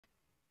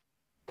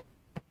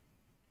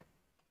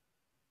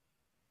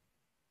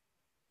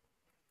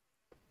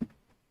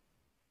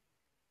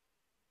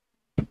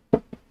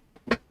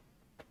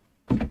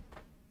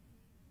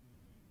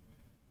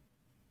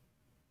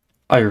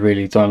I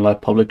really don't like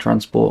public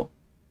transport.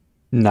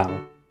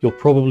 Now, you're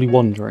probably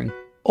wondering,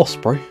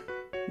 Osprey,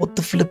 what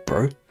the flip,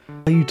 bro?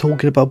 Are you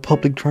talking about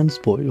public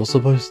transport? You're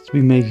supposed to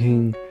be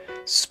making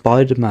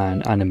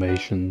Spider-Man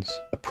animations.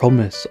 I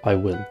promise I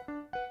will.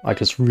 I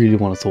just really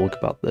want to talk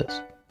about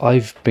this.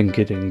 I've been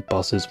getting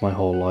buses my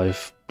whole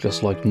life,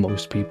 just like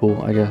most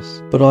people, I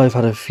guess. But I've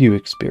had a few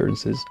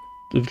experiences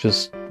of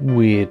just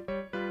weird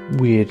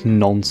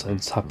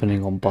nonsense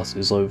happening on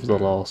buses over the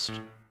last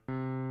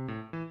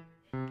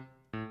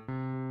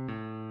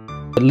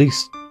at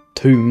least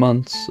 2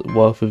 months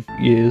worth of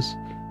years.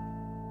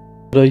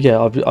 But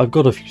yeah, I've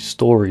got a few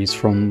stories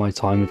from my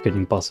time of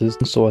getting buses,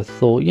 so I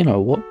thought, you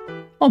know what,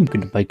 I'm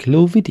gonna make a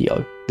little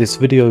video. This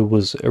video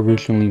was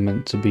originally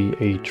meant to be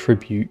a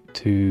tribute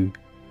to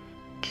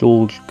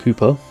George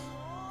Cooper.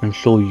 I'm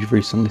sure you've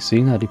recently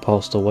seen that he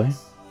passed away.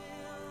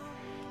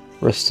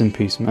 Rest in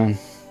peace, man.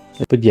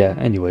 But yeah,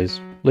 anyways,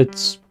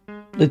 let's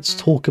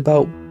talk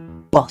about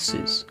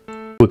buses.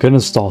 We're gonna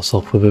start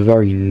off with a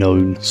very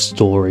known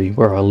story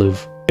where I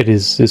live. It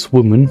is this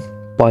woman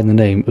by the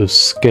name of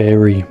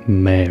Scary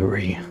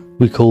Mary.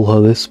 We call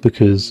her this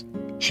because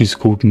she's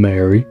called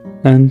Mary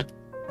and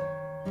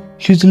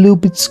she's a little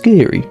bit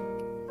scary.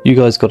 You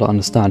guys gotta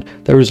understand,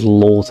 there is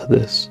lore to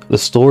this. The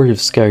story of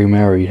Scary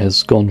Mary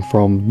has gone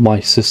from my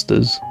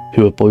sisters,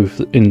 who are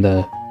both in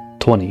their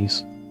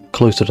 20s,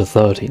 closer to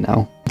 30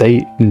 now.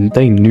 They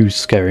knew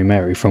Scary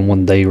Mary from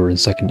when they were in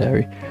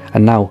secondary,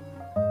 and now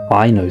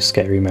I know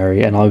Scary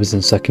Mary and I was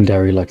in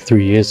secondary like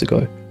 3 years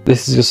ago.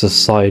 This is just a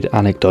side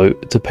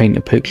anecdote to paint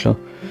a picture.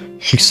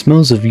 She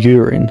smells of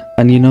urine,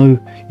 and you know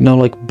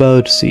like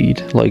bird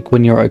seed, like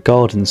when you're at a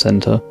garden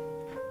centre.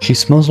 She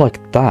smells like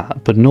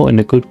that, but not in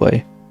a good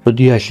way. But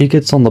yeah, she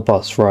gets on the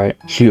bus, right?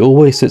 She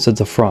always sits at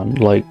the front,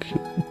 like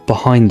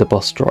behind the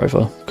bus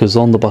driver, because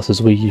on the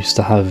buses we used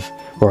to have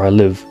where I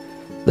live,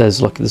 there's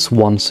like this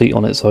one seat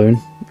on its own,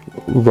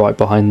 right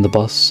behind the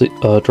bus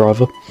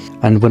driver.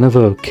 And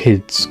whenever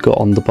kids got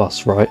on the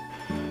bus, right,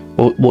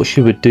 what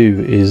she would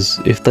do is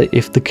if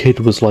the kid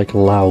was like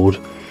loud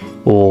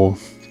or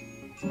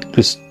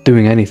just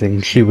doing anything,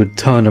 she would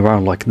turn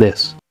around like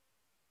this.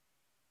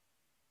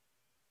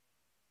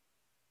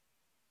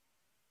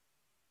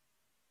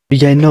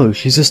 But yeah, no,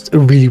 she's just a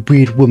really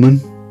weird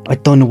woman. I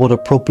don't know what her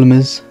problem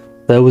is.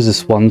 There was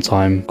this one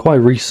time, quite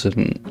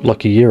recent,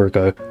 like a year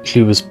ago,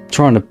 she was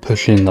trying to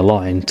push in the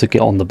line to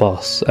get on the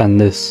bus, and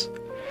this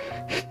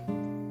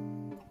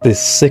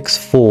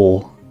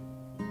 6'4"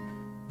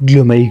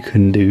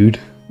 Jamaican dude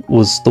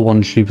was the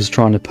one she was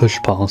trying to push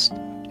past,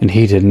 and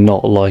he did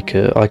not like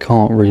it. I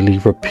can't really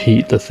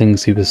repeat the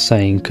things he was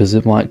saying because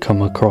it might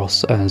come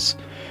across as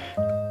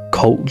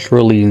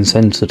culturally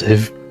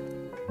insensitive.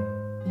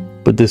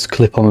 But this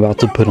clip I'm about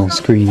to put on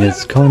screen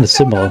is kind of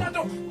similar.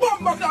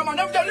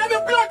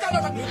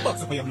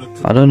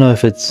 I don't know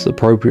if it's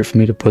appropriate for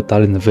me to put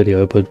that in the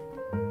video, but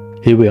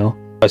here we are.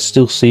 I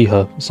still see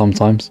her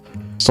sometimes.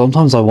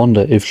 Sometimes I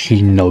wonder if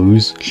she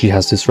knows she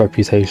has this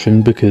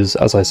reputation, because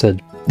as I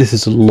said, this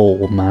is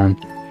lore, man.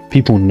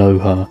 People know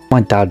her.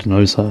 My dad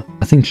knows her.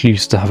 I think she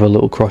used to have a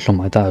little crush on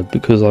my dad,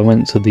 because I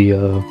went to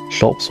the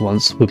shops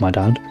once with my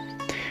dad,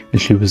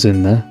 and she was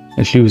in there,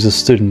 and she was just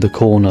stood in the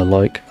corner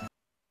like,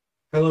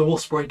 "Hello,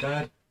 Osprey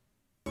Dad."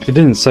 She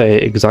didn't say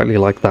it exactly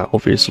like that,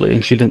 obviously,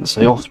 and she didn't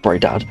say Osprey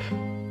Dad,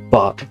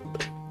 but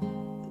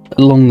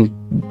along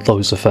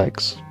those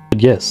effects.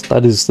 But yes,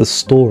 that is the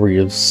story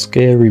of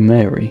Scary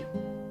Mary.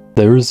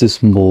 There is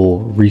this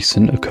more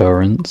recent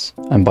occurrence,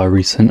 and by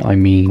recent I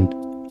mean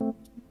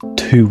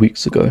 2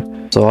 weeks ago.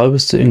 So I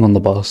was sitting on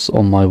the bus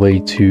on my way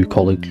to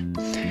college,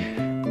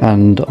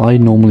 and I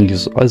normally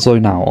I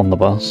zone out on the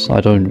bus.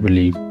 I don't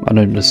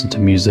listen to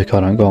music, I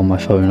don't go on my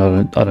phone,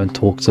 I don't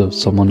talk to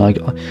someone. I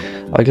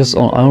guess I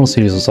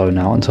honestly just zone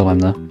out until I'm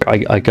there.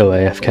 I go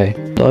AFK.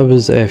 I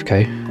was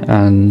AFK,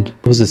 and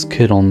there was this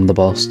kid on the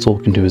bus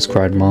talking to his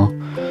grandma.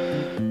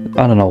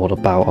 I don't know what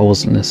about, I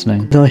wasn't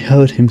listening. And I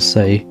heard him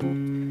say,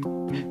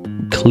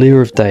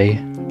 clear of day,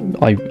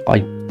 I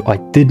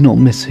did not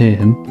mishear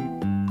him.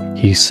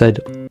 He said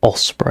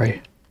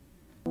Osprey.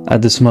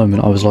 At this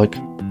moment I was like,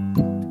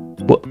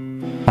 what?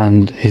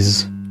 And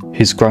his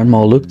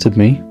grandma looked at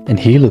me, and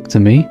he looked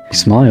at me, he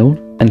smiled,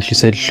 and she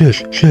said,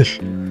 shush, shush.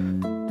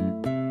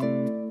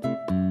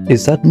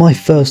 Is that my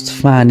first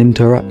fan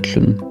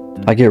interaction?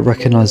 I get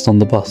recognised on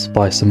the bus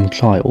by some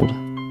child,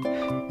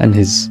 and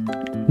his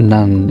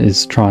nan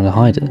is trying to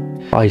hide it.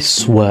 I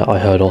swear I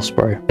heard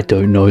Osprey. I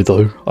don't know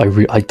though,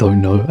 I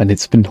don't know, and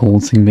it's been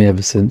haunting me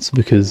ever since,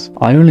 because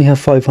I only have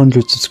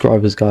 500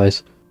 subscribers,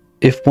 guys.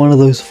 If one of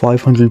those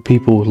 500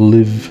 people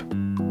live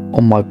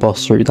on my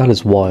bus route, that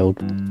is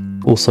wild.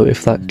 Also,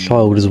 if that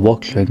child is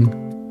watching,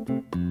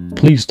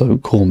 please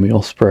don't call me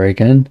Osprey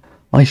again.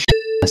 I shit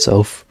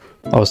myself.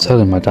 I was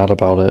telling my dad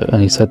about it,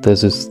 and he said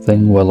there's this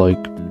thing where like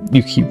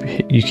you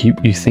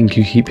think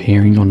you keep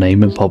hearing your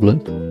name in public,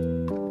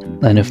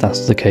 and if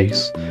that's the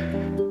case,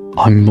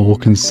 I'm more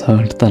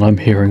concerned than I'm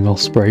hearing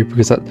Osprey,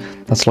 because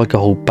that's like a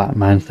whole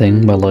Batman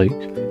thing where like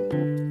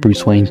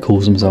Bruce Wayne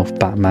calls himself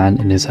Batman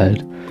in his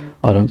head.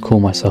 I don't call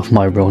myself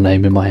my real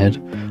name in my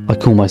head. I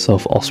call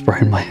myself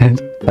Osprey in my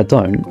head. I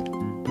don't.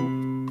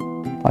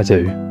 I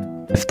do.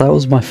 If that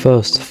was my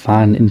first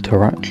fan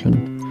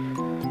interaction,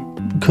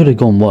 could have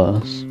gone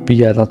worse. But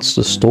yeah, that's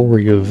the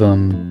story of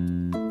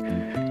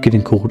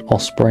getting called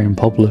Osprey in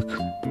public.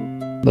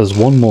 There's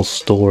one more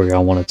story I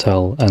want to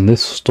tell, and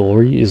this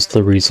story is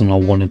the reason I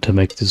wanted to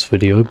make this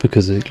video,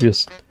 because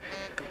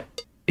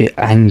it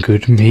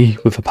angered me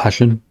with a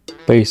passion.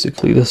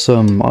 Basically,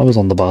 I was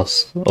on the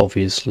bus,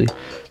 obviously.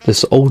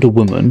 This older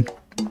woman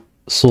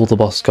saw the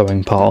bus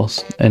going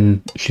past,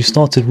 and she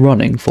started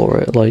running for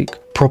it, like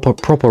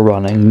proper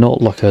running,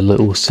 not like a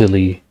little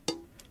silly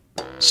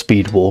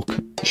speed walk.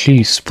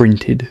 She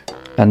sprinted,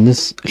 and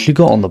she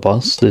got on the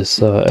bus,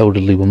 this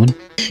elderly woman.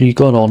 She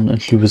got on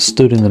and she was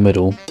stood in the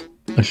middle,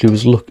 and she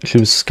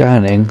was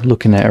scanning,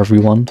 looking at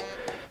everyone,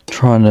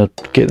 trying to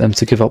get them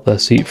to give up their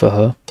seat for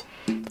her,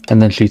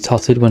 and then she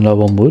tutted when no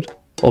one would.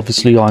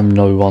 Obviously, I'm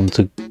no one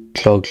to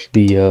judge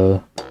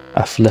the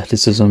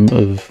athleticism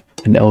of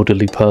an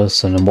elderly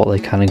person and what they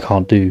can and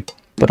can't do,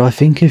 but I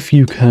think if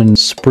you can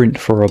sprint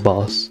for a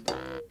bus,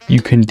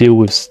 you can deal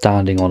with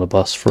standing on a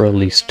bus for at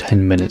least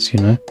 10 minutes,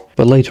 you know?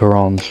 But later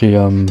on,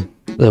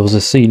 there was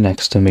a seat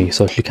next to me,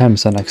 so she came and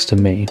sat next to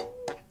me,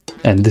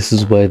 and this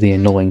is where the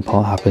annoying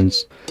part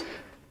happens.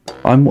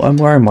 I'm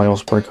wearing my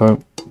Osprey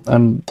coat,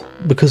 and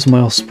because my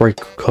Osprey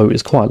coat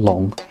is quite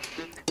long,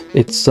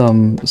 it's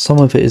some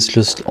of it is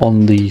just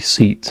on the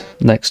seat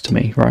next to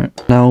me, right?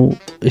 Now,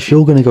 if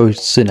you're gonna go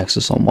sit next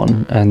to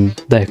someone and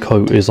their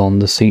coat is on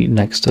the seat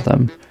next to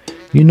them,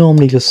 you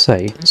normally just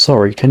say,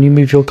 "Sorry, can you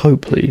move your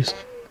coat, please?"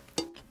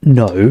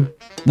 No,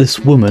 this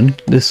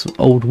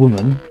old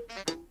woman,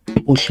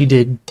 what she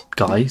did,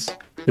 guys,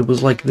 it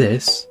was like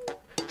this.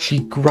 She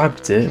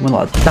grabbed it and went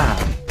like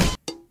that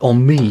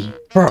on me.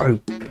 Bro,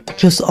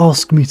 just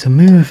ask me to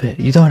move it.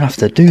 You don't have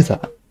to do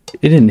that.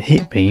 It didn't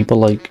hit me, but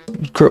like,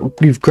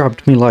 you've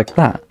grabbed me like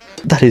that.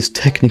 That is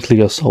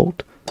technically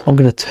assault. I'm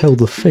gonna tell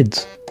the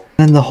feds.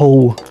 And the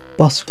whole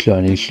bus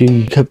journey,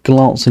 she kept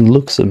glancing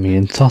looks at me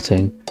and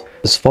tutting.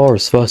 As far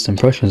as first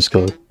impressions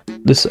go,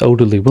 this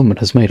elderly woman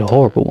has made a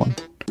horrible one.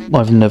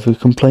 I've never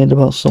complained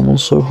about someone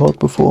so hard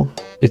before.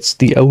 It's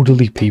the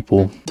elderly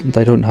people.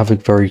 They don't have a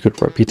very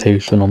good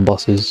reputation on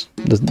buses.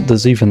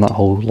 There's even that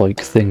whole like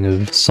thing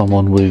of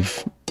someone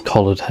with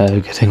coloured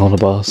hair getting on a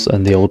bus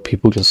and the old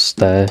people just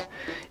stare,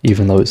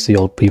 even though it's the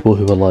old people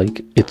who are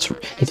like,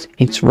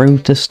 it's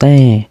rude to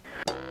stare.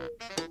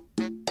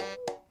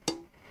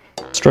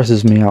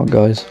 Stresses me out,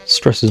 guys.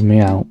 Stresses me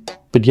out.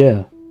 But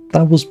yeah,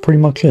 that was pretty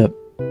much it.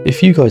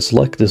 If you guys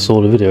like this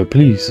sort of video,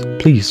 please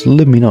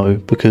let me know,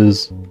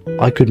 because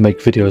I could make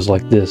videos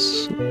like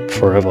this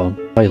forever.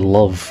 I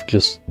love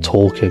just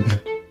talking.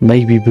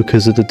 Maybe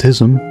because of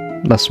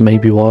autism, that's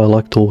maybe why I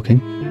like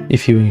talking.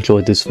 If you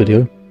enjoyed this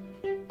video,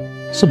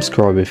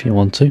 subscribe if you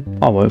want to.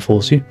 I won't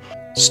force you.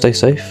 Stay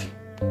safe.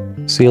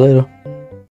 See you later.